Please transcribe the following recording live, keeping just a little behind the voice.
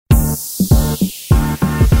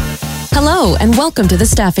Hello, and welcome to The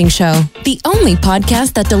Staffing Show, the only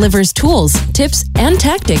podcast that delivers tools, tips, and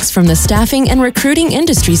tactics from the staffing and recruiting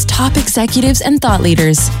industry's top executives and thought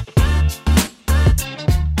leaders.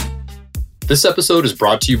 This episode is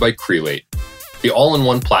brought to you by Crelate, the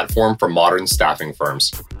all-in-one platform for modern staffing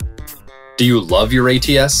firms. Do you love your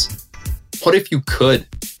ATS? What if you could?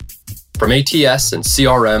 From ATS and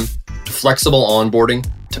CRM to flexible onboarding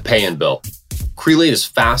to pay and bill, Crelate is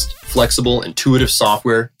fast, flexible, intuitive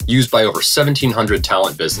software used by over 1,700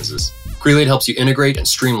 talent businesses. Crelate helps you integrate and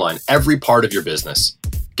streamline every part of your business,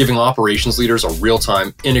 giving operations leaders a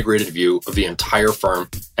real-time, integrated view of the entire firm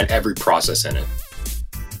and every process in it.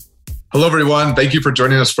 Hello, everyone. Thank you for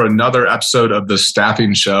joining us for another episode of The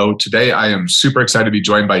Staffing Show. Today, I am super excited to be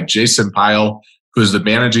joined by Jason Pyle, who is the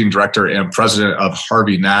Managing Director and President of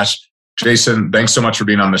Harvey Nash. Jason, thanks so much for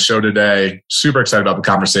being on the show today. Super excited about the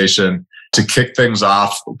conversation. To kick things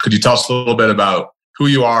off, could you tell us a little bit about who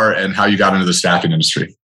you are and how you got into the staffing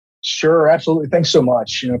industry? Sure, absolutely. Thanks so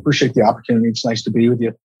much. Appreciate the opportunity. It's nice to be with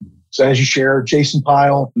you. So as you shared, Jason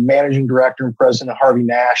Pyle, Managing Director and President of Harvey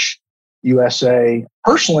Nash, USA.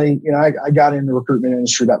 Personally, I got in the recruitment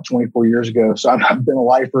industry about 24 years ago. So I've been a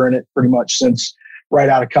lifer in it pretty much since right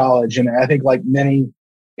out of college. And I think like many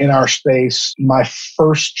in our space, my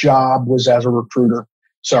first job was as a recruiter.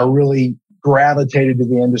 So I really gravitated to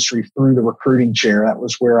the industry through the recruiting chair. That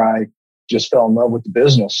was where I just fell in love with the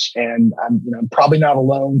business. And I'm probably not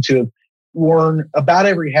alone to worn about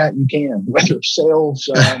every hat you can, whether it's sales,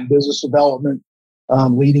 business development,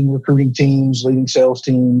 leading recruiting teams, leading sales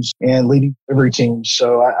teams, and leading delivery teams.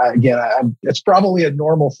 So it's probably a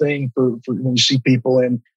normal thing for when you see people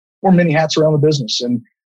in wear many hats around the business. And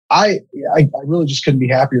I really just couldn't be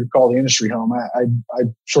happier to call the industry home. I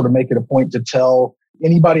sort of make it a point to tell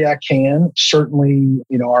anybody I can, certainly,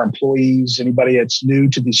 our employees, anybody that's new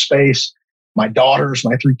to the space, my daughters,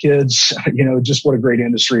 my 3 kids, just what a great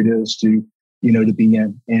industry it is to be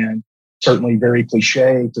in. And certainly very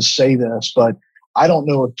cliche to say this, but I don't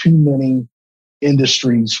know of too many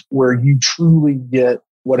industries where you truly get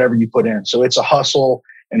whatever you put in. So it's a hustle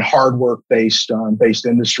and hard work based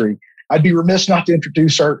industry. I'd be remiss not to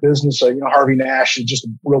introduce our business. Harvey Nash, just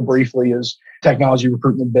real briefly, is technology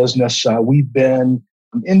recruitment business. We've been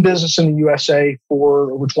in business in the USA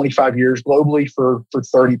for over 25 years, globally for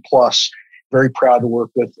 30 plus. Very proud to work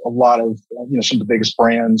with a lot of, some of the biggest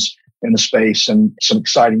brands in the space and some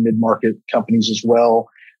exciting mid-market companies as well,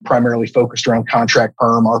 primarily focused around contract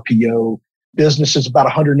perm, RPO. Business is about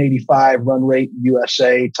 185 run rate in the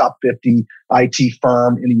USA, top 50 IT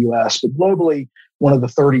firm in the US, but globally, one of the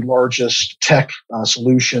 30 largest tech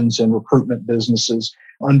solutions and recruitment businesses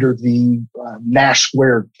under the Nash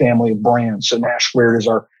Squared family of brands. So Nash Squared is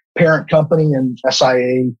our parent company, and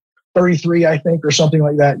SIA 33, I think, or something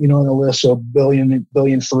like that, on the list. So billion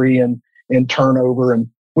 3 in turnover, and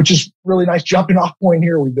which is really nice jumping off point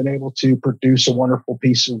here. We've been able to produce a wonderful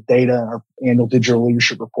piece of data, our annual digital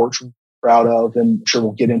leadership reports we're proud of, and I'm sure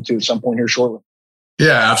we'll get into at some point here shortly.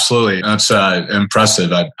 Yeah, absolutely. That's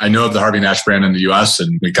impressive. I know of the Harvey Nash brand in the US,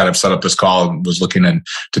 and we kind of set up this call and was looking and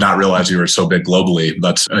did not realize you were so big globally.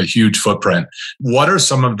 That's a huge footprint. What are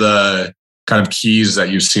some of the kind of keys that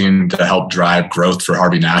you've seen to help drive growth for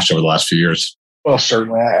Harvey Nash over the last few years? Well,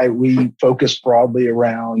 certainly. We focus broadly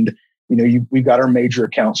around, we've got our major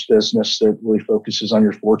accounts business that really focuses on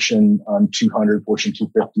your Fortune 200, Fortune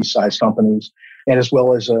 250 size companies, and as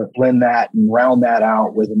well as blend that and round that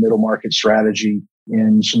out with a middle market strategy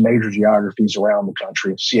in some major geographies around the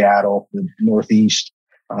country: Seattle, the Northeast,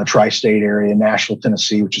 tri-state area, Nashville,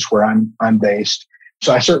 Tennessee, which is where I'm based.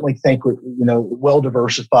 So I certainly think we're, well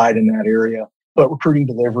diversified in that area. But recruiting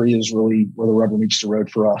delivery is really where the rubber meets the road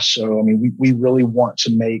for us. So, we really want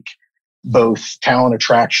to make both talent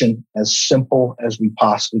attraction as simple as we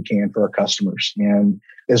possibly can for our customers, and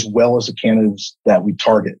as well as the candidates that we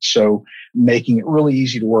target. So making it really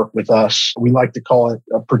easy to work with us. We like to call it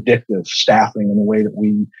a predictive staffing in the way that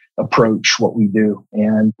we approach what we do,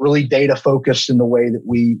 and really data focused in the way that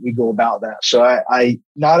we go about that. So I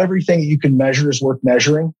not everything that you can measure is worth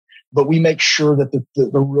measuring, but we make sure that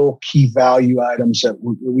the real key value items that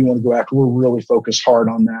we want to go after, we're really focused hard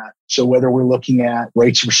on that. So whether we're looking at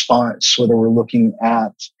rates of response, whether we're looking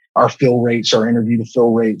at our fill rates, our interview to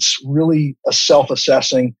fill rates, really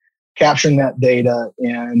self-assessing, capturing that data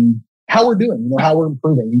and how we're doing, how we're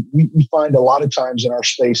improving. We find a lot of times in our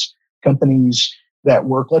space, companies that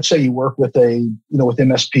work, let's say you work with with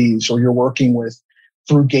MSPs, or you're working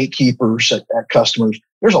through gatekeepers at customers.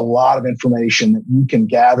 There's a lot of information that you can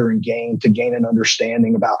gather and gain an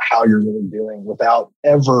understanding about how you're really doing without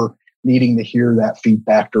ever needing to hear that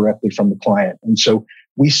feedback directly from the client. And so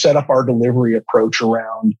we set up our delivery approach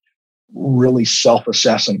around really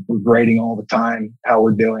self-assessing. We're grading all the time how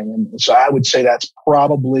we're doing. And so I would say that's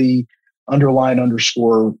probably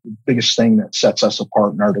underscore the biggest thing that sets us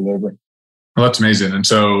apart in our delivery. Well, that's amazing. And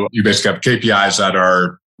so you basically have KPIs that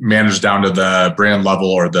are managed down to the brand level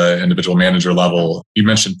or the individual manager level. You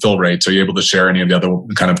mentioned fill rate. So are you able to share any of the other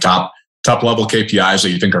kind of top level KPIs that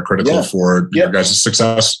you think are critical for your guys'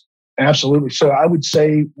 success? Absolutely. So I would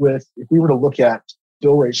say if we were to look at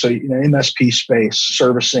fill rate, so MSP space,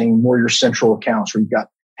 servicing more your central accounts where you've got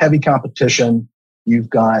heavy competition, you've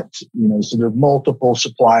got, so there are multiple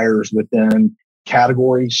suppliers within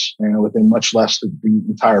categories, within much less the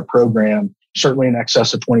entire program, certainly in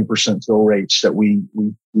excess of 20% fill rates that we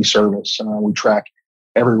service. We track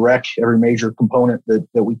every rec, every major component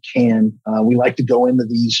that we can. We like to go into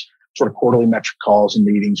these sort of quarterly metric calls and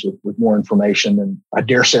meetings with more information than I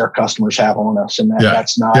dare say our customers have on us. And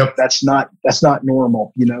that's not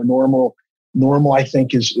normal. Normal, I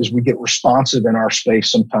think, is we get responsive in our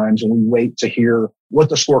space sometimes and we wait to hear what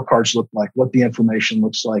the scorecards look like, what the information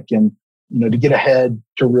looks like. And, to get ahead,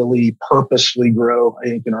 to really purposefully grow, I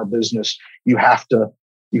think in our business, you have to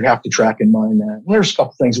track and mind that. And there's a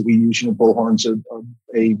couple things that we use, Bullhorn's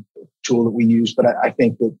a tool that we use, but I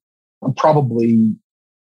think that I'm probably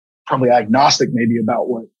agnostic maybe about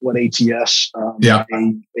what ATS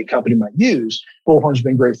a company might use. Bullhorn's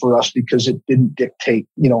been great for us because it didn't dictate,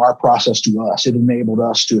 our process to us. It enabled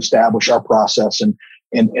us to establish our process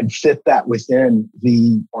and fit that within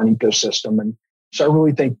our ecosystem. And so I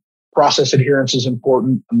really think process adherence is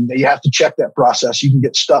important. You have to check that process. You can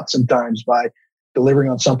get stuck sometimes by delivering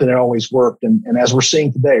on something that always worked. And as we're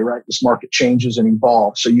seeing today, right, this market changes and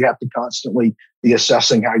evolves. So you have to constantly be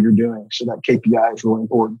assessing how you're doing. So that KPI is really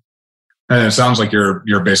important. And it sounds like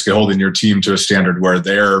you're basically holding your team to a standard where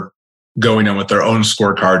they're going in with their own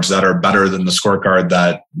scorecards that are better than the scorecard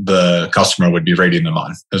that the customer would be rating them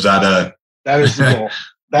on. That is the goal.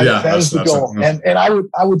 That is the goal. And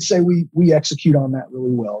I would say we execute on that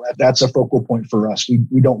really well. That's a focal point for us.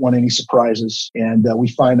 We don't want any surprises. And we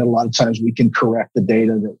find that a lot of times we can correct the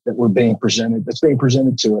data that that's being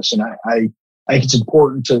presented to us. And I think it's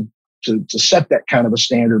important to set that kind of a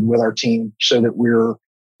standard with our team so that we're,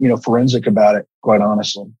 forensic about it, quite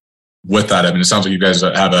honestly. With that, it sounds like you guys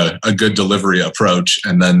have a good delivery approach.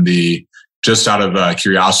 And then just out of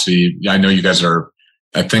curiosity, I know you guys are,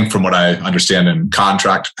 I think from what I understand, in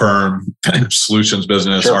contract perm, solutions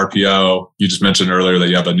business, sure. RPO. You just mentioned earlier that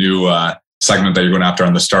you have a new segment that you're going after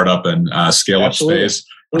on the startup and scale-up space,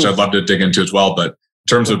 which I'd love to dig into as well. But in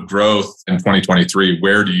terms of growth in 2023,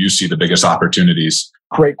 where do you see the biggest opportunities?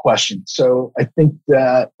 Great question. So I think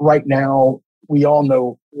that right now, we all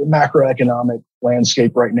know the macroeconomic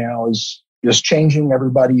landscape right now is changing.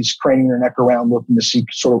 Everybody's craning their neck around looking to see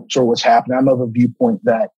sort of what's happening. I'm of a viewpoint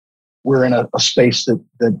that we're in a space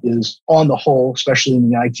that is on the whole, especially in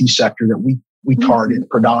the IT sector, that we target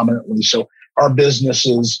predominantly. So our business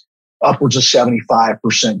is upwards of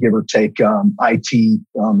 75%, give or take, IT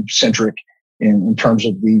centric in terms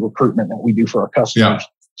of the recruitment that we do for our customers. Yeah.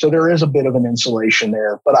 So there is a bit of an insulation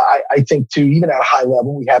there. But I think too, even at a high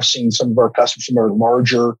level, we have seen some of our customers, some of our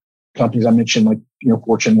larger companies I mentioned, like,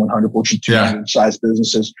 Fortune 100, Fortune 200 size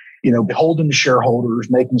businesses, beholden to shareholders,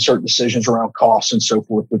 making certain decisions around costs and so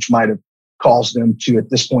forth, which might have caused them to, at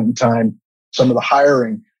this point in time, some of the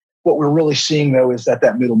hiring. What we're really seeing though is that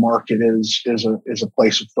middle market is a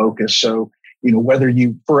place of focus. So, whether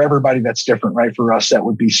for everybody that's different, right? For us, that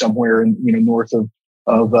would be somewhere in, north of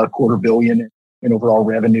 $250 million in overall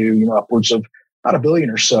revenue, upwards of about $1 billion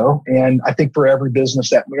or so. And I think for every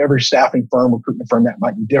business, every staffing firm, recruitment firm, that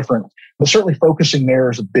might be different. But certainly focusing there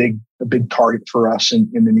is a big target for us in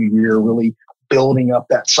the new year, really building up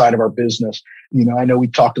that side of our business. I know we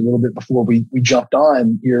talked a little bit before we jumped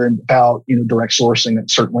on here about, direct sourcing.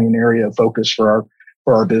 That's certainly an area of focus for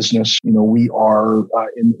our business. We are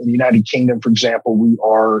in the United Kingdom, for example, we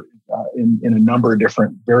are in a number of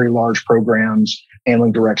different very large programs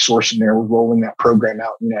handling direct sourcing there. We're rolling that program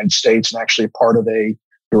out in the United States and actually a part of a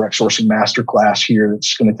direct sourcing masterclass here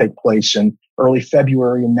that's going to take place in early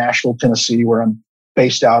February in Nashville, Tennessee, where I'm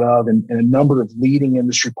based out of. And a number of leading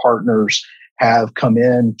industry partners have come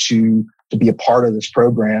in to be a part of this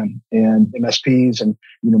program, and MSPs and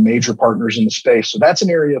major partners in the space. So that's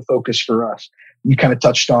an area of focus for us. You kind of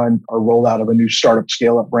touched on our rollout of a new startup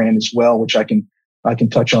scale-up brand as well, which I can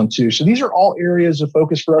touch on too. So these are all areas of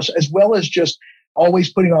focus for us, as well as just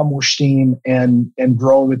always putting on more steam and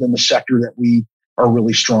growing within the sector that we are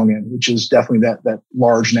really strong in, which is definitely that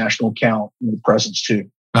large national account presence too.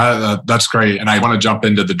 That's great. And I want to jump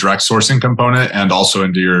into the direct sourcing component and also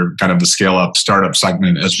into your kind of the scale up startup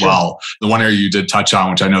segment as well. The one area you did touch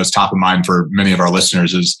on, which I know is top of mind for many of our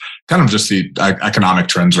listeners, is kind of just the economic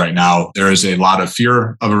trends right now. There is a lot of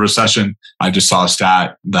fear of a recession. I just saw a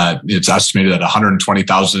stat that it's estimated that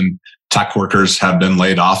 120,000 tech workers have been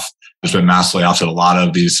laid off. There's been mass layoffs at a lot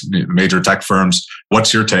of these major tech firms.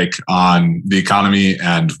 What's your take on the economy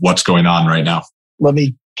and what's going on right now? Let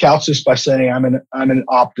me couch this by saying I'm an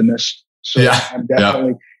optimist. So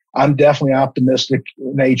I'm definitely optimistic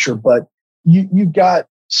in nature, but you've got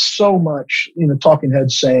so much, talking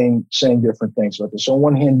heads saying different things about this. So on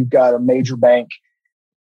one hand, you've got a major bank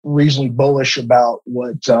reasonably bullish about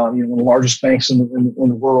what, one of the largest banks in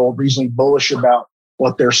the world, reasonably bullish about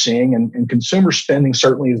what they're seeing, and consumer spending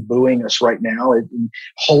certainly is buoying us right now and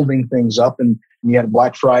holding things up. And we had a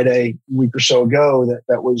Black Friday a week or so ago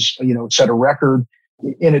that was, set a record.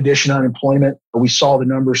 In addition, unemployment, we saw the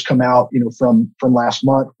numbers come out, from last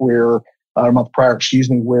month month prior,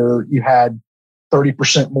 where you had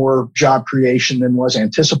 30% more job creation than was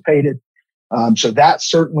anticipated. So that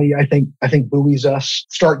certainly, I think buoys us.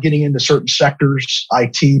 Start getting into certain sectors,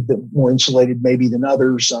 IT, that more insulated maybe than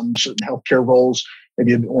others. Certain healthcare roles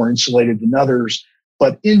maybe a bit more insulated than others.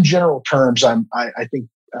 But in general terms, I think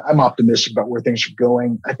I'm optimistic about where things are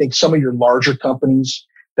going. I think some of your larger companies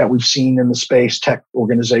that we've seen in the space, tech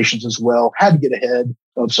organizations as well, had to get ahead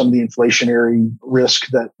of some of the inflationary risk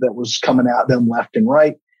that was coming at them left and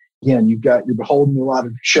right. Again, you're beholden to a lot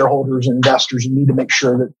of shareholders and investors. You need to make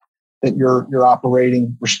sure that you're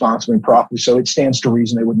operating responsibly and properly. So it stands to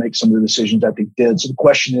reason they would make some of the decisions that they did. So the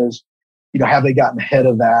question is, have they gotten ahead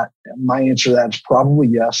of that? My answer to that is probably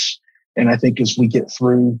yes. And I think as we get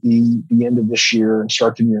through the end of this year and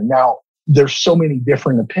start the year, now there's so many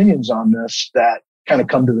different opinions on this that kind of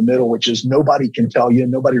come to the middle, which is nobody can tell you,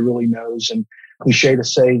 nobody really knows. And cliche to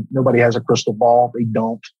say nobody has a crystal ball, they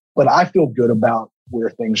don't. But I feel good about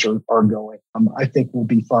where things are going. I think we'll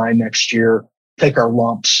be fine next year, take our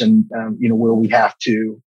lumps and, where we have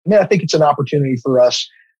to. I think it's an opportunity for us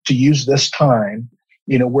to use this time,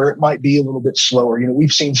 where it might be a little bit slower.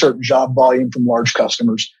 We've seen certain job volume from large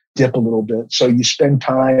customers dip a little bit. So you spend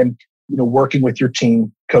time, working with your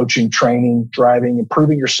team, coaching, training, driving,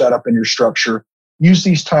 improving your setup and your structure. Use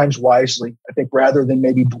these times wisely. I think rather than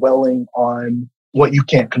maybe dwelling on what you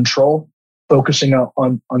can't control, focusing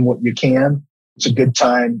on what you can. It's a good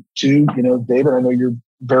time to, David, I know you're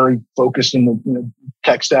very focused in the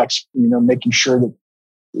tech stacks, making sure that,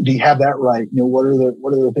 do you have that right? What are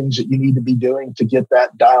the things that you need to be doing to get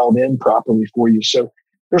that dialed in properly for you? So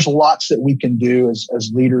there's lots that we can do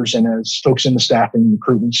as leaders and as folks in the staffing and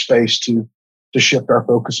recruitment space to shift our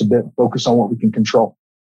focus a bit, focus on what we can control.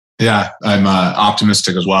 Yeah, I'm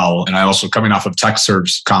optimistic as well. And I also coming off of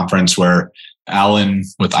TechServe's conference where Alan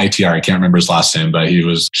with ITR, I can't remember his last name, but he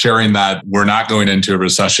was sharing that we're not going into a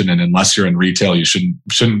recession. And unless you're in retail, you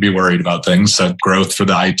shouldn't be worried about things. That growth for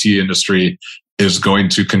the IT industry is going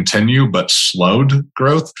to continue, but slowed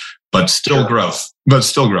growth, but still growth.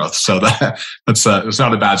 So it's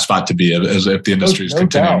not a bad spot to be if the industries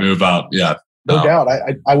continue to move out. Yeah. No doubt.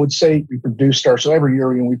 I would say we produced so every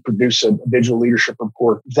year we produce a digital leadership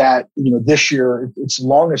report that, this year it's the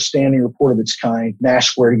longest standing report of its kind.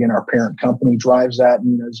 Nash, again, our parent company, drives that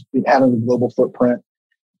and has been having a global footprint.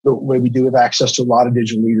 The way we do have access to a lot of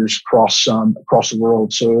digital leaders across the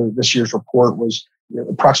world. So this year's report was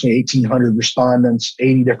approximately 1,800 respondents,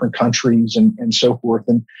 80 different countries and so forth.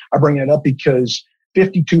 And I bring that up because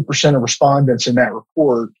 52% of respondents in that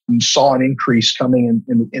report saw an increase coming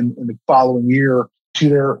in the following year to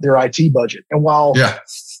their IT budget. And while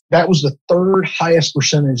that was the third highest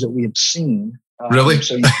percentage that we have seen, really,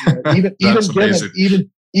 so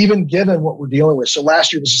even given what we're dealing with, so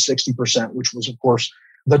last year was 60%, which was of course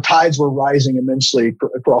the tides were rising immensely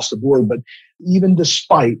across the board. But even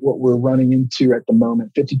despite what we're running into at the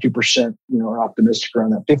moment, 52% are optimistic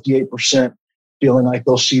around that. 58%. Feeling like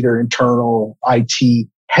they'll see their internal IT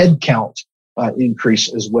headcount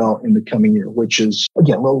increase as well in the coming year, which is,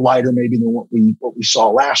 again, a little lighter maybe than what we saw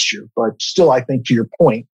last year. But still, I think to your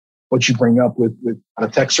point, what you bring up with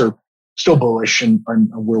TechServe, still bullish on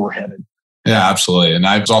where we're headed. Yeah, absolutely. And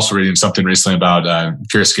I was also reading something recently about, I'm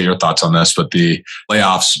curious to get your thoughts on this, but the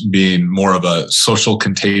layoffs being more of a social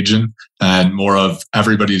contagion and more of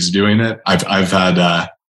everybody's doing it. I've had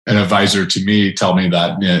an advisor to me tell me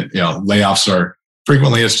that layoffs are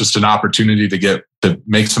frequently it's just an opportunity to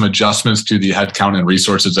make some adjustments to the headcount and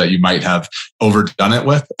resources that you might have overdone it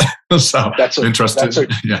with. So that's interesting.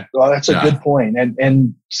 That's a good point.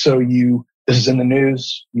 And so this is in the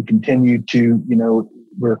news. You continue to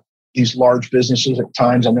we're these large businesses at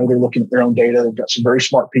times, I know they're looking at their own data. They've got some very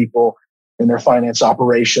smart people in their finance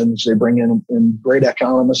operations. They bring in great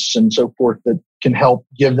economists and so forth that can help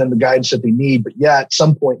give them the guidance that they need. But yeah, at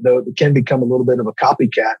some point though, it can become a little bit of a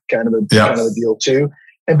copycat kind of a deal too,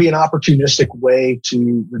 and be an opportunistic way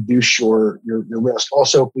to reduce your risk.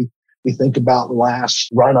 Also, if we think about the last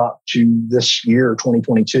run up to this year,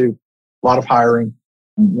 2022, a lot of hiring.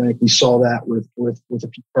 I think we saw that with a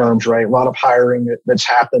few firms, right? A lot of hiring that's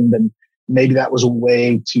happened, and maybe that was a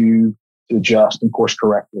way to adjust and course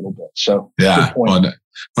correct a little bit. So yeah, when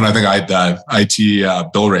I think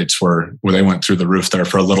IT bill rates where they went through the roof there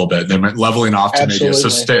for a little bit, they went leveling off to maybe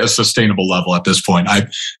a sustainable level at this point.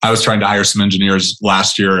 I was trying to hire some engineers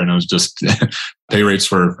last year, and it was just pay rates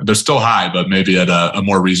they're still high, but maybe at a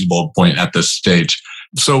more reasonable point at this stage.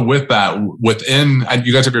 So with that,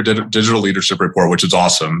 you guys have your digital leadership report, which is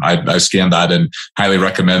awesome. I scanned that and highly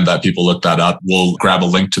recommend that people look that up. We'll grab a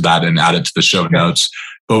link to that and add it to the show notes.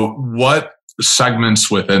 But what segments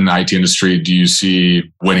within the IT industry do you see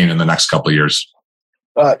winning in the next couple of years?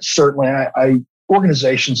 Certainly,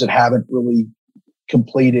 organizations that haven't really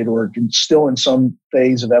completed or still in some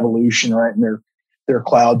phase of evolution, right, in their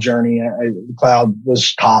cloud journey. The cloud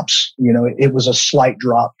was tops. It was a slight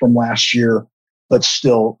drop from last year, but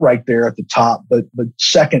still right there at the top. But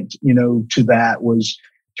second, to that was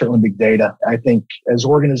certainly big data. I think as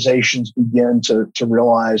organizations begin to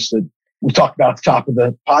realize that, we talked about at the top of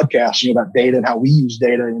the podcast, about data and how we use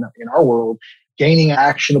data in our world. Gaining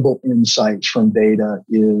actionable insights from data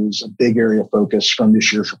is a big area of focus from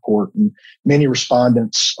this year's report. And many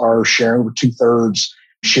respondents are sharing, over 2/3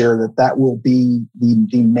 share that will be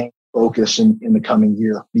the main focus in the coming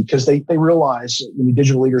year, because they realize,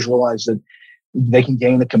 digital leaders realize that they can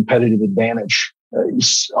gain a competitive advantage.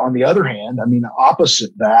 On the other hand,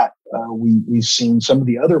 opposite that, we've seen some of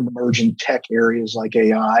the other emerging tech areas like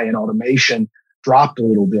AI and automation dropped a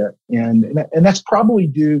little bit. And that's probably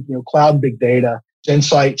due, cloud and big data,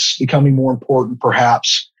 insights becoming more important,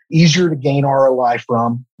 perhaps easier to gain ROI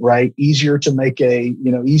from, right? Easier to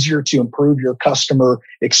easier to improve your customer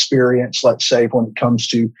experience, let's say, when it comes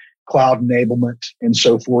to cloud enablement and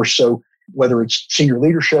so forth. So whether it's senior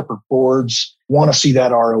leadership or boards, want to see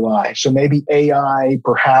that ROI. So maybe AI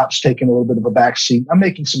perhaps taking a little bit of a backseat. I'm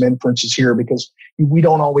making some inferences here because we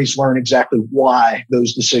don't always learn exactly why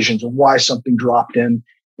those decisions and why something dropped in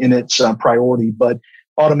its priority. But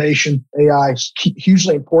automation, AI is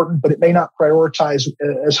hugely important, but it may not prioritize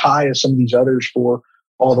as high as some of these others for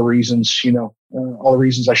all the reasons, all the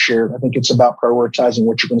reasons I shared. I think it's about prioritizing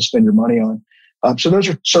what you're going to spend your money on. So those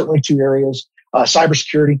are certainly two areas.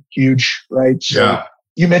 Cybersecurity, huge, right? So yeah.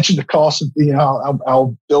 You mentioned the cost of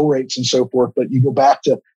our bill rates and so forth, but you go back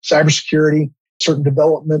to cybersecurity, certain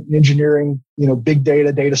development and engineering, big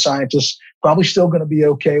data scientists, probably still going to be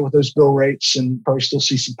okay with those bill rates and probably still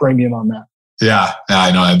see some premium on that. Yeah,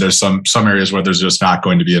 I know. And there's some areas where there's just not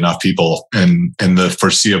going to be enough people in the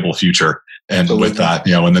foreseeable future. And absolutely. With that,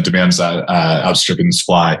 when the demand's outstripping the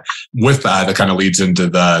supply, with that kind of leads into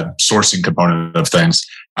the sourcing component of things.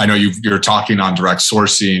 I know you're talking on direct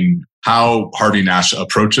sourcing, how Harvey Nash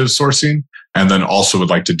approaches sourcing, and then also would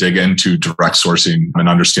like to dig into direct sourcing and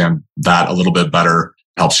understand that a little bit better,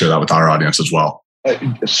 help share that with our audience as well.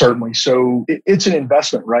 Certainly. So it's an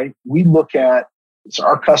investment, right? We look at, so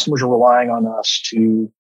our customers are relying on us to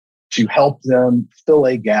help them fill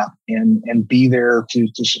a gap and be there to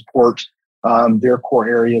support their core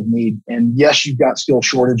area of need. And yes, you've got skill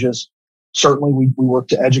shortages. Certainly, we work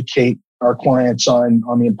to educate our clients on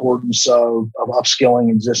the importance of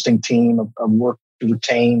upskilling existing team, of work to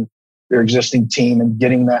retain their existing team and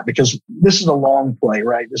getting that, because this is a long play,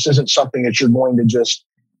 right? This isn't something that you're going to just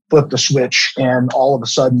flip the switch and all of a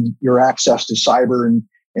sudden your access to cyber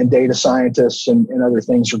and data scientists and other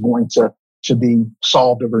things are going to be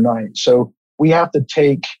solved overnight. So we have to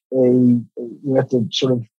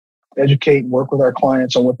sort of educate and work with our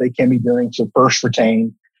clients on what they can be doing to first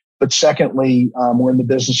retain. But secondly, we're in the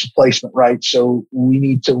business of placement, right? So we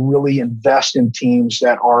need to really invest in teams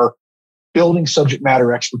that are building subject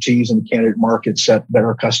matter expertise in the candidate markets that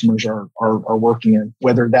our customers are working in,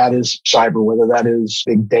 whether that is cyber, whether that is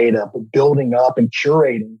big data, but building up and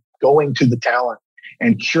curating, going to the talent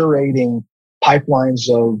and curating pipelines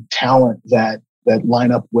of talent that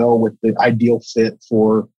line up well with the ideal fit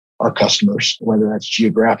for our customers, whether that's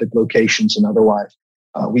geographic locations and otherwise.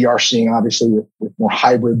 We are seeing, obviously, with more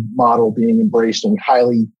hybrid model being embraced, and we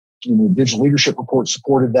highly, digital leadership report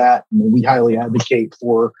supported that. We highly advocate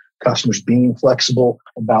for customers being flexible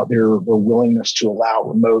about their willingness to allow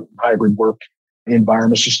remote and hybrid work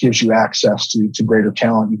environments. Just gives you access to greater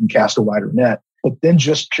talent. You can cast a wider net. but then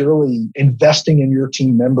just purely investing in your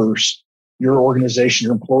team members, your organization,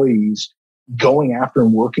 your employees, going after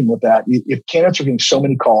and working with that. If candidates are getting so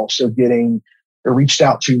many calls, they're reached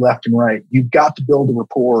out to left and right, you've got to build a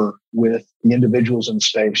rapport with the individuals in the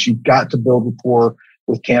space. You've got to build rapport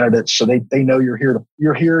with candidates so they know you're here,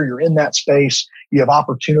 you're in that space. You have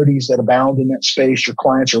opportunities that abound in that space. Your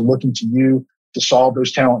clients are looking to you to solve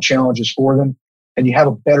those talent challenges for them. And you have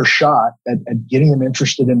a better shot at getting them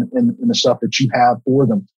interested in the stuff that you have for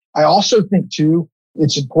them. I also think too,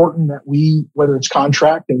 it's important that we, whether it's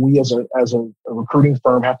contract, and we as a recruiting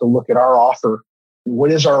firm have to look at our offer.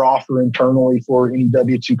 What is our offer internally for any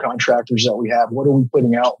W-2 contractors that we have? What are we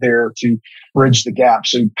putting out there to bridge the gap?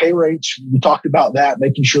 So pay rates, we talked about that,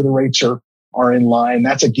 making sure the rates are in line.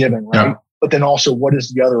 That's a given, right? Yeah. But then also, what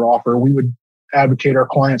is the other offer? We would advocate our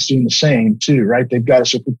clients doing the same too, right? They've got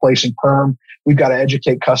us replacing perm. We've got to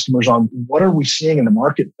educate customers on what are we seeing in the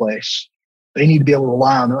marketplace. They need to be able to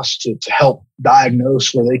rely on us to help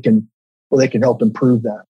diagnose where they can help improve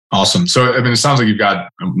that. Awesome. So, I mean, it sounds like you've got,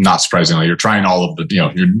 not surprisingly, you're trying all of the,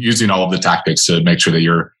 you're using all of the tactics to make sure that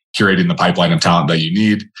you're curating the pipeline of talent that you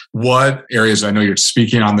need. What areas, I know you're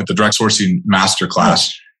speaking on the direct sourcing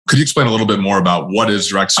masterclass. Could you explain a little bit more about what is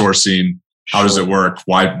direct sourcing? How does it work?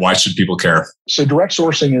 Why should people care? So direct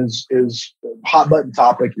sourcing is a hot button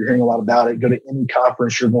topic. You're hearing a lot about it. Go to any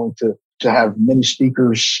conference, you're going to have many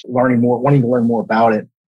speakers wanting to learn more about it.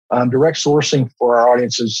 Direct sourcing for our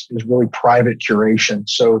audience is really private curation.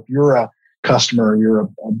 So if you're a customer, you're a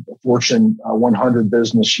Fortune 100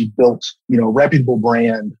 business, you've built, a reputable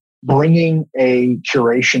brand, bringing a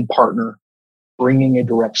curation partner, bringing a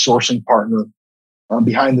direct sourcing partner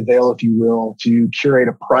behind the veil, if you will, to curate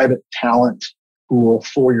a private talent pool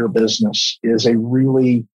for your business is a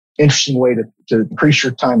really interesting way to increase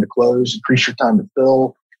your time to close, increase your time to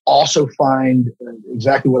fill. Also find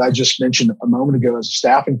exactly what I just mentioned a moment ago as a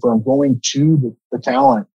staffing firm, going to the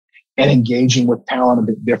talent and engaging with talent a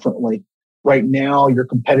bit differently. Right now, your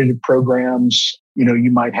competitive programs,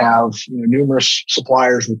 you might have numerous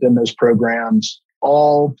suppliers within those programs,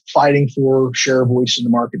 all fighting for share of voice in the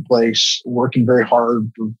marketplace, working very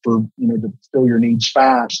hard for to fill your needs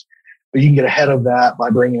fast. But you can get ahead of that by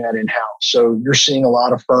bringing that in-house. So you're seeing a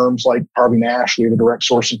lot of firms like Harvey Nash. We have a direct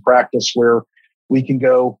sourcing practice where we can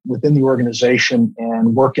go within the organization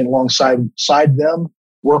and work alongside them,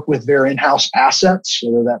 work with their in-house assets,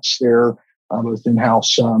 whether that's their both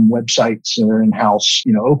in-house websites and their in-house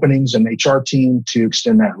openings and HR team to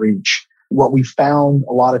extend that reach. What we found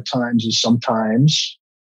a lot of times is sometimes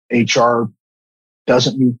HR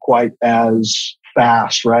doesn't move quite as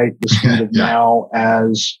fast, right? The speed of now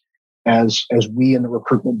as we in the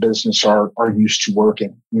recruitment business are used to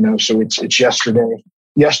working. So it's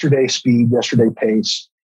yesterday speed, yesterday pace,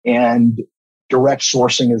 and direct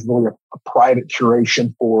sourcing is really a private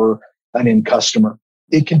curation for an end customer.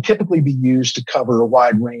 It can typically be used to cover a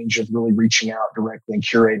wide range of really reaching out directly and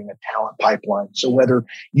curating a talent pipeline. So whether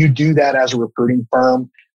you do that as a recruiting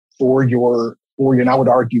firm for your, and I would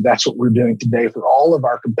argue that's what we're doing today for all of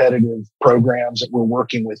our competitive programs that we're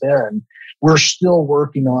working within, we're still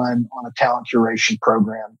working on a talent curation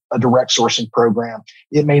program, a direct sourcing program.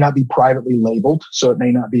 It may not be privately labeled, so it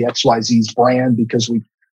may not be XYZ's brand because we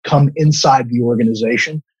come inside the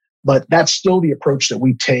organization. But that's still the approach that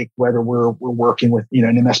we take, whether we're working with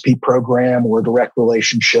an MSP program or a direct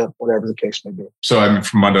relationship, whatever the case may be. So,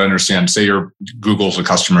 from what I understand, say Google's a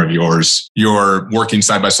customer of yours, you're working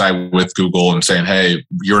side by side with Google and saying, "Hey,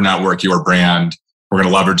 your network, your brand, we're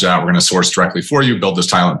going to leverage that. We're going to source directly for you, build this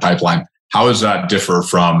talent pipeline." How does that differ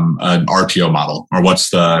from an RPO model, or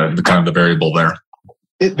what's the kind of the variable there?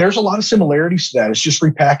 There's a lot of similarities to that. It's just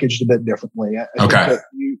repackaged a bit differently. I think that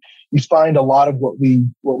you find a lot of what we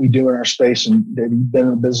do in our space, and you've been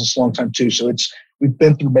in the business a long time too. So we've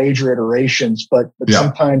been through major iterations, but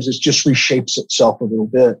sometimes it just reshapes itself a little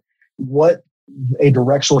bit. What a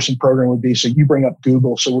direct sourcing program would be. So you bring up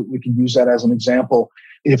Google, so we can use that as an example.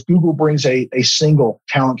 If Google brings a single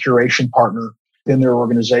talent curation partner in their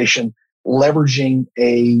organization, leveraging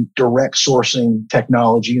a direct sourcing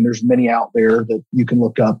technology, and there's many out there that you can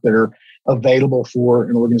look up that are available for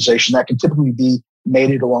an organization that can typically be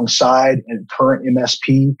mated alongside a current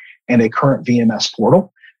MSP and a current VMS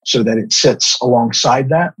portal so that it sits alongside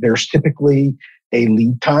that. There's typically a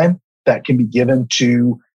lead time that can be given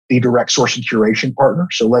to the direct sourcing curation partner.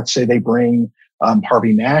 So let's say they bring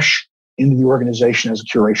Harvey Nash into the organization as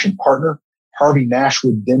a curation partner. Harvey Nash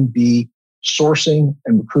would then be sourcing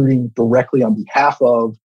and recruiting directly on behalf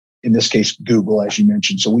of, in this case, Google, as you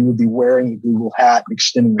mentioned. So we would be wearing a Google hat and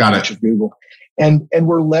extending the reach of Google. And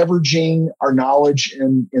we're leveraging our knowledge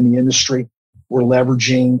in the industry. We're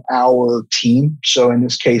leveraging our team. So in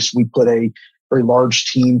this case, we put a very large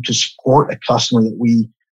team to support a customer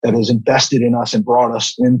that has invested in us and brought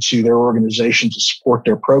us into their organization to support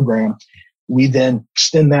their program. We then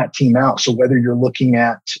extend that team out. So whether you're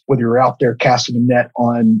out there casting a net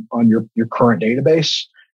on your current database,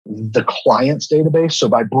 the client's database. So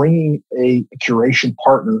by bringing a curation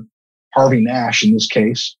partner, Harvey Nash in this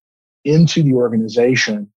case, into the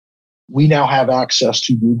organization, we now have access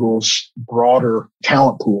to Google's broader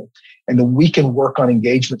talent pool. And then we can work on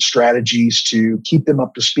engagement strategies to keep them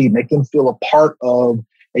up to speed, make them feel a part of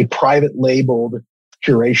a private labeled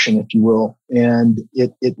curation, if you will. And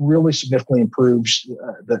it really significantly improves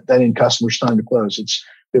that end customer's time to close. It's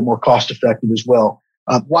a bit more cost effective as well.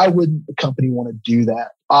 Why wouldn't the company want to do that?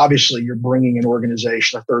 Obviously, you're bringing an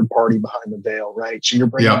organization, a third party behind the veil, right? So you're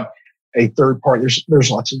bringing a third party.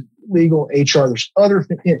 There's lots of legal, HR. There's other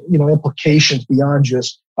implications beyond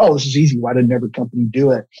just, oh, this is easy. Why didn't every company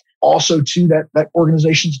do it? Also, too, that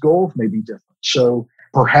organization's goals may be different. So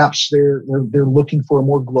perhaps they're looking for a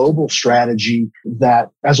more global strategy that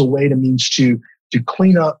as a way to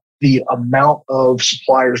clean up the amount of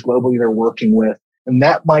suppliers globally they're working with. And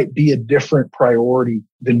that might be a different priority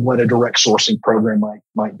than what a direct sourcing program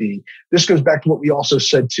might be. This goes back to what we also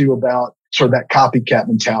said too about sort of that copycat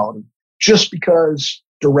mentality. Just because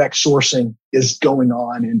direct sourcing is going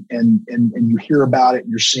on and you hear about it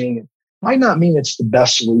and you're seeing it, might not mean it's the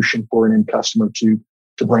best solution for an end customer to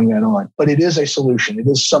bring that on. But it is a solution. It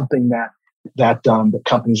is something that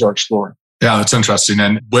companies are exploring. Yeah, that's interesting.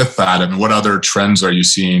 And with that, I mean, what other trends are you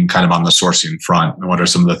seeing kind of on the sourcing front? And what are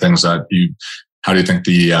some of the things how do you think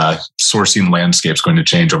the sourcing landscape is going to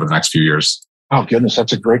change over the next few years? Oh, goodness,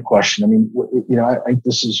 that's a great question. I mean, I think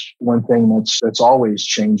this is one thing that's always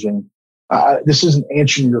changing. This isn't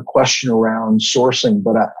answering your question around sourcing,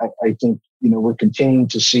 but I think, we're continuing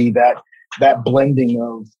to see that blending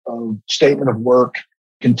of statement of work,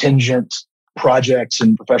 contingent projects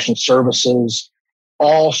and professional services,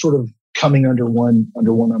 all sort of coming under one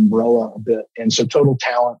umbrella a bit. And so total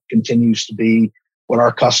talent continues to be what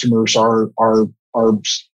our customers are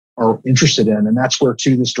interested in. And that's where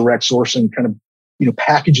too, this direct sourcing kind of,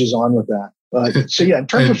 packages on with that. So yeah, in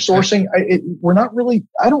terms of sourcing, we're not really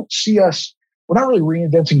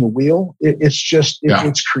reinventing the wheel.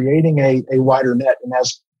 It's creating a wider net. And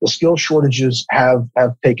as the skill shortages have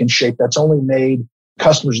taken shape, that's only made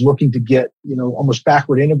customers looking to get, almost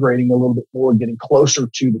backward integrating a little bit more and getting closer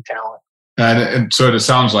to the talent. And so it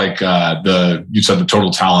sounds like you said the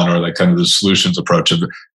total talent or like kind of the solutions approach of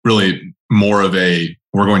really more of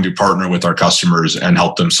we're going to partner with our customers and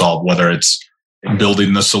help them solve, whether it's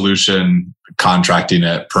building the solution, contracting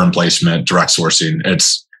it, perm placement, direct sourcing.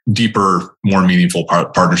 It's deeper, more meaningful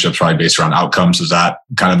partnerships probably based around outcomes. Is that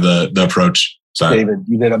kind of the approach? David,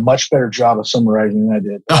 you did a much better job of summarizing than I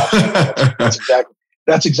did.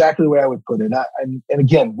 That's exactly the way I would put it. And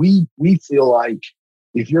again, we feel like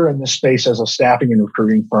if you're in this space as a staffing and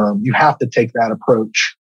recruiting firm, you have to take that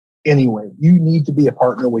approach anyway. You need to be a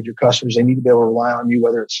partner with your customers. They need to be able to rely on you,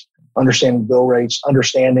 whether it's understanding bill rates,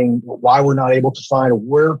 understanding why we're not able to find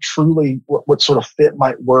where truly what sort of fit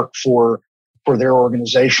might work for their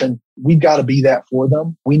organization. We've got to be that for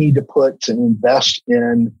them. We need to put and invest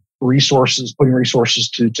in putting resources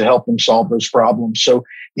to help them solve those problems. So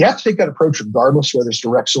you have to take that approach regardless whether it's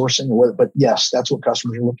direct sourcing or whether, but yes, that's what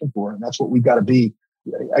customers are looking for. And that's what we've got to be,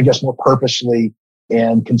 I guess, more purposely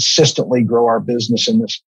and consistently grow our business in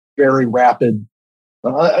this very rapid,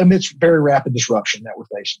 amidst very rapid disruption that we're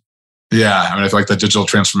facing. Yeah. I mean, I feel like the digital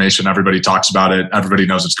transformation, everybody talks about it. Everybody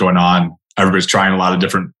knows what's going on. Everybody's trying a lot of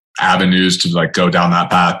different avenues to go down that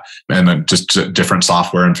path, and then just different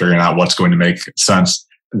software and figuring out what's going to make sense.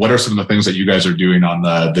 What are some of the things that you guys are doing on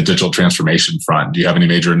the digital transformation front? Do you have any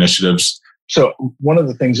major initiatives? So one of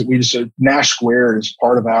the things that we just said, Nash Squared is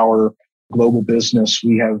part of our global business.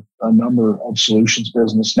 We have a number of solutions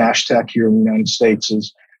business. Nash Tech here in the United States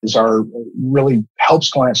is our really helps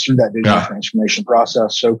clients through that digital transformation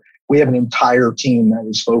process. So we have an entire team that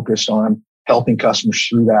is focused on helping customers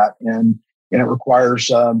through that. And it requires,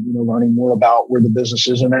 learning more about where the business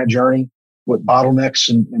is in that journey, what bottlenecks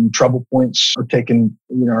and trouble points are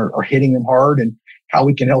are hitting them hard, and how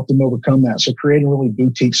we can help them overcome that. So creating really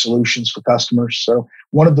boutique solutions for customers. So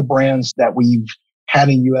one of the brands that we've had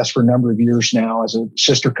in the U.S. for a number of years now is a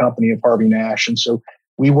sister company of Harvey Nash. And so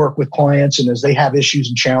we work with clients, and as they have issues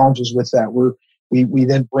and challenges with that, we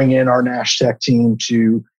then bring in our Nash Tech team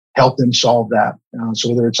to help them solve that. So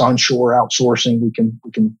whether it's onshore, outsourcing,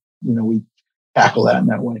 we tackle that in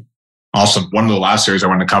that way. Awesome. One of the last areas I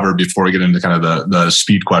wanted to cover before we get into kind of the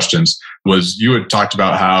speed questions was you had talked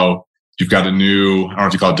about how you've got a new, I don't know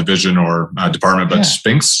if you call it division or department, but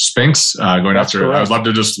Sphinx going That's after. correct. I would love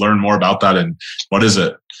to just learn more about that. And what is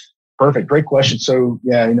it? Perfect. Great question. So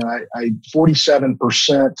I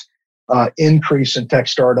 47% increase in tech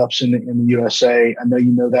startups in the USA. I know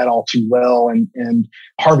you know that all too well. And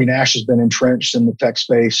Harvey Nash has been entrenched in the tech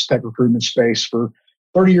recruitment space for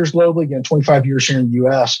 30 years globally, again, 25 years here in the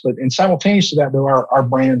US. But in simultaneous to that, though, our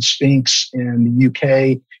brand Sphinx in the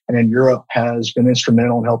UK and in Europe has been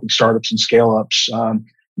instrumental in helping startups and scale-ups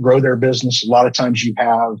grow their business. A lot of times you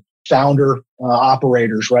have founder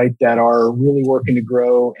operators, right, that are really working to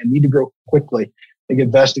grow and need to grow quickly. They get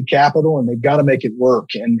vested capital and they've got to make it work,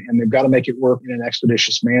 and they've got to make it work in an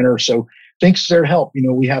expeditious manner. So Sphinx is there to help.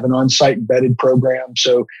 We have an on-site embedded program.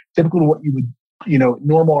 So typically what you would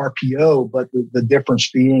normal RPO, but the difference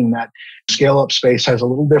being that scale-up space has a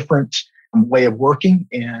little different way of working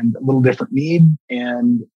and a little different need.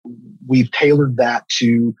 And we've tailored that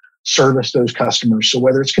to service those customers. So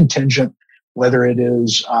whether it's contingent, whether it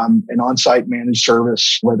is an on-site managed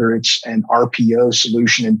service, whether it's an RPO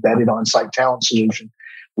solution, embedded on-site talent solution,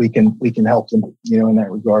 we can help them, in that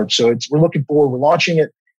regard. So we're looking forward. We're launching it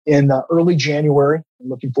in early January. I'm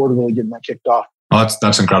looking forward to really getting that kicked off. Well,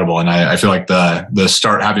 that's incredible. And I feel like the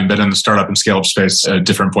start, having been in the startup and scale up space at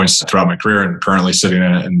different points throughout my career and currently sitting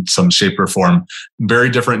in it in some shape or form, very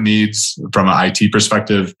different needs from an IT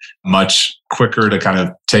perspective, much quicker to kind of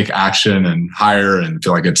take action and hire, and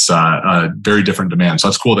feel like it's a very different demand. So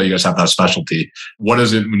that's cool that you guys have that specialty. What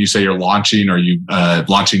is it when you say you're launching? Are you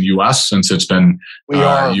launching US since it's been We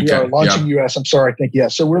are launching US. I'm sorry.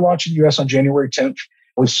 So we're launching US on January 10th.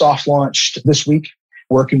 We soft launched this week,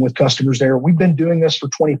 working with customers there. We've been doing this for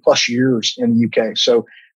 20 plus years in the UK. So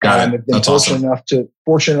I've been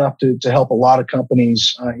fortunate enough to help a lot of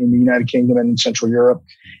companies in the United Kingdom and in Central Europe.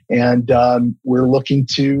 And we're looking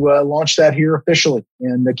to launch that here officially.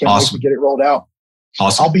 And I can't wait to get it rolled out.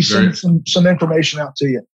 Awesome. I'll be sending some information out to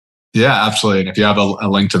you. Yeah, absolutely. And if you have a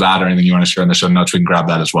link to that or anything you want to share in the show notes, we can grab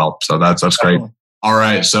that as well. So that's great. All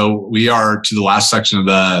right. So we are to the last section of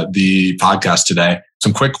the podcast today.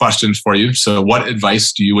 Some quick questions for you. So what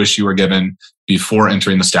advice do you wish you were given before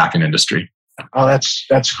entering the staffing industry? Oh,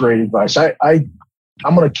 that's great advice. I'm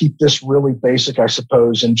going to keep this really basic, I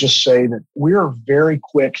suppose, and just say that we're very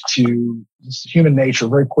quick it's human nature,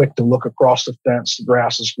 very quick to look across the fence, the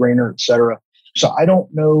grass is greener, et cetera. So I don't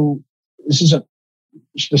know, this isn't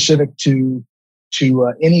specific to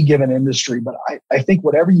any given industry, but I think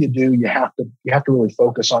whatever you do, you have to really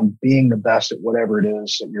focus on being the best at whatever it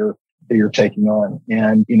is that you're taking on.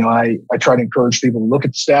 And, I try to encourage people to look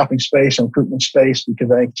at the staffing space and recruitment space,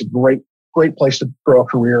 because I think it's a great place to grow a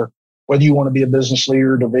career, whether you want to be a business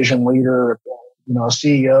leader, division leader, a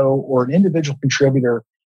CEO, or an individual contributor,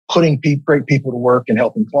 putting great people to work and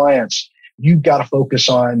helping clients. You've got to focus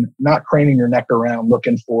on not craning your neck around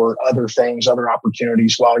looking for other things, other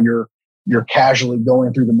opportunities while you're casually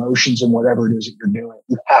going through the motions in whatever it is that you're doing.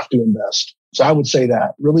 You have to invest. So I would say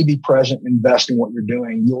that really be present, invest in what you're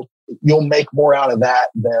doing. You'll make more out of that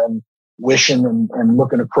than wishing and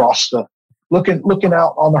looking across looking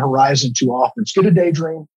out on the horizon too often. It's good to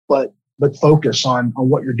daydream, but focus on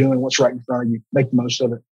what you're doing, what's right in front of you. Make the most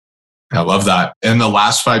of it. I love that. In the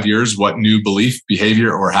last 5 years, what new belief,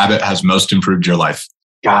 behavior, or habit has most improved your life?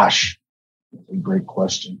 Gosh, that's a great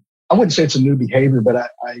question. I wouldn't say it's a new behavior, but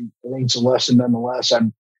I think it's a lesson nonetheless.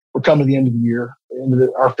 We're coming to the end of the year.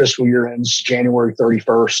 Our fiscal year ends January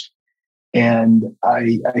 31st. And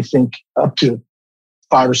I think up to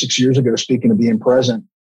 5 or 6 years ago, speaking of being present,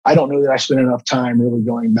 I don't know that I spent enough time really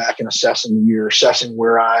going back and assessing the year, assessing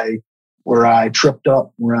where I tripped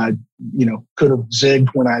up, where I, could have zigged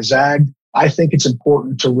when I zagged. I think it's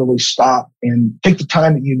important to really stop and take the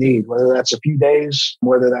time that you need, whether that's a few days,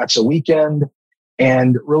 whether that's a weekend,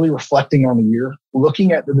 and really reflecting on the year,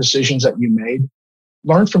 looking at the decisions that you made.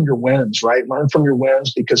 Learn from your wins, right? Learn from your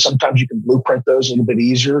wins, because sometimes you can blueprint those a little bit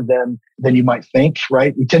easier than you might think,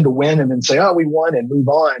 right? We tend to win and then say, oh, we won, and move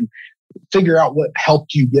on. Figure out what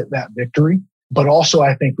helped you get that victory. But also,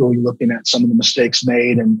 I think really looking at some of the mistakes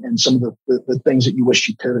made and some of the things that you wish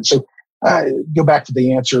you could. So go back to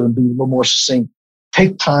the answer and be a little more succinct.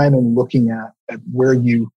 Take time in looking at where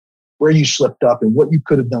you slipped up and what you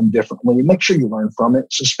could have done differently, and make sure you learn from it.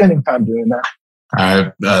 So spending time doing that.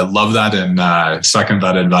 I love that and second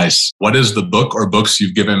that advice. What is the book or books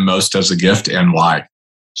you've given most as a gift, and why?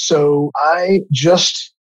 So I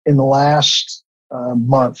just in the last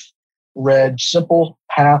month read Simple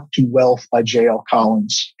Path to Wealth by J.L.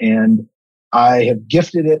 Collins, and I have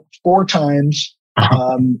gifted it 4 times.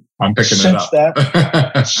 I'm picking it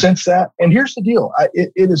up. Since that. And here's the deal.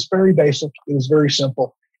 It is very basic. It is very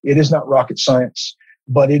simple. It is not rocket science.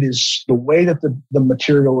 but it is the way that the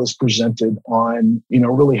material is presented on,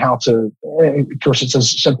 really how to, of course, it's a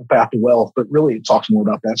simple path to wealth, but really it talks more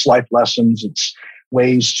about that. It's life lessons. It's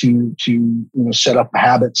ways to set up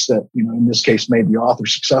habits that, in this case, made the author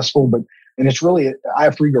successful. And it's really, I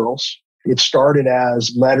have 3 girls. It started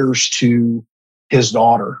as letters to his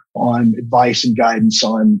daughter on advice and guidance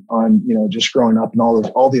on just growing up and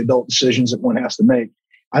all the adult decisions that one has to make.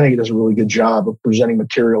 I think it does a really good job of presenting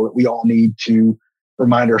material that we all need to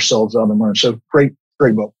remind ourselves of and learn. So great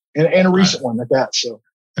book and a recent one at that. So.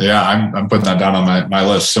 Yeah, I'm putting that down on my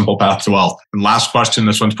list. Simple Path to Wealth. And last question,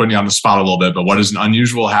 this one's putting you on the spot a little bit, but what is an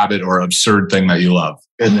unusual habit or absurd thing that you love?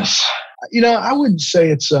 Goodness. I wouldn't say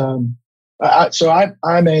it's, I'm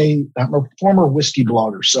a former whiskey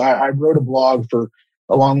blogger. So I wrote a blog for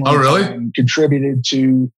a long really? time, contributed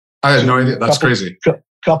to. I had no idea. That's crazy.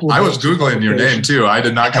 I was Googling your name too. I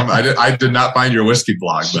did not find your whiskey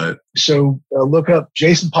blog, but. So look up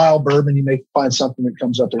Jason Pyle Bourbon. You may find something that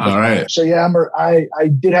comes up there. All right. So yeah, I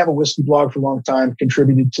did have a whiskey blog for a long time,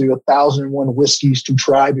 contributed to 1,001 whiskeys to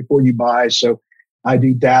try before you buy. So I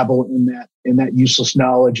do dabble in that useless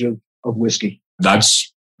knowledge of whiskey.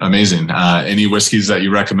 That's amazing. Any whiskeys that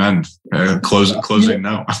you recommend? Closing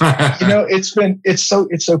no. It's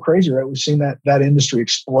so crazy, right? We've seen that industry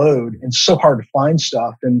explode, and it's so hard to find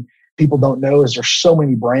stuff. And people don't know is there's so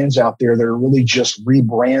many brands out there that are really just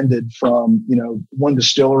rebranded from, one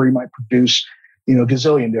distillery might produce,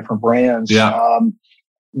 gazillion different brands. Yeah.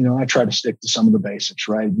 I try to stick to some of the basics,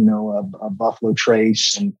 right? A Buffalo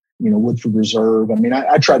Trace and, Woodford Reserve. I mean,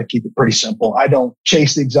 I try to keep it pretty simple. I don't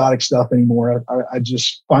chase the exotic stuff anymore. I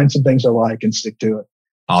just find some things I like and stick to it.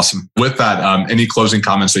 Awesome. With that, any closing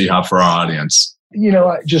comments that you have for our audience?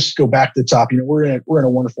 I just go back to the top. We're in a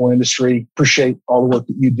wonderful industry. Appreciate all the work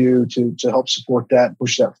that you do to help support that and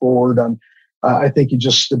push that forward. I think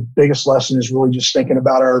the biggest lesson is really just thinking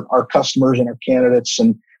about our customers and our candidates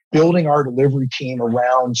and building our delivery team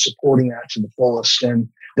around supporting that to the fullest. And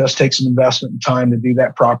it does take some investment and time to do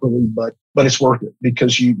that properly, but it's worth it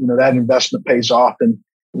because that investment pays off. And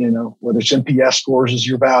whether it's NPS scores is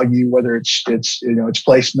your value, whether it's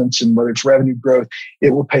placements and whether it's revenue growth,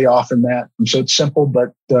 it will pay off in that. And so it's simple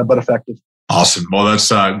but effective. Awesome. Well,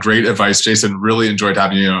 that's great advice, Jason. Really enjoyed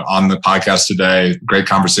having you on the podcast today. Great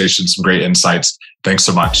conversation, some great insights. Thanks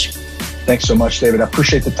so much. Thanks so much, David. I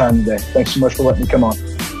appreciate the time today. Thanks so much for letting me come on.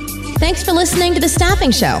 Thanks for listening to The Staffing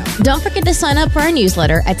Show. Don't forget to sign up for our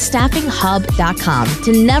newsletter at staffinghub.com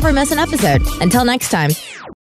to never miss an episode. Until next time.